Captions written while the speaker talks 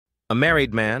A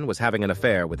married man was having an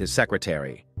affair with his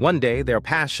secretary. One day, their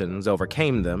passions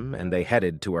overcame them, and they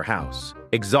headed to her house.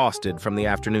 Exhausted from the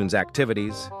afternoon's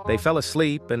activities, they fell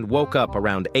asleep and woke up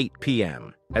around 8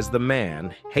 p.m. As the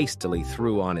man hastily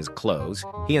threw on his clothes,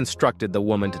 he instructed the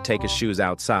woman to take his shoes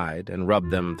outside and rub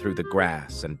them through the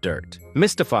grass and dirt.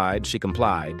 Mystified, she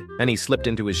complied, and he slipped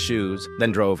into his shoes,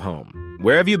 then drove home.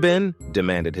 "Where have you been?"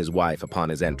 demanded his wife upon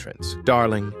his entrance.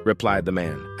 "Darling," replied the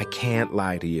man, "I can't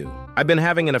lie to you. I've been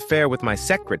having an affair with my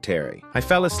secretary. I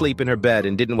fell asleep in her bed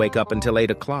and didn't wake up until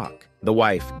 8 o'clock. The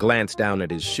wife glanced down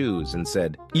at his shoes and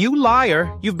said, "You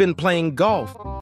liar! You've been playing golf."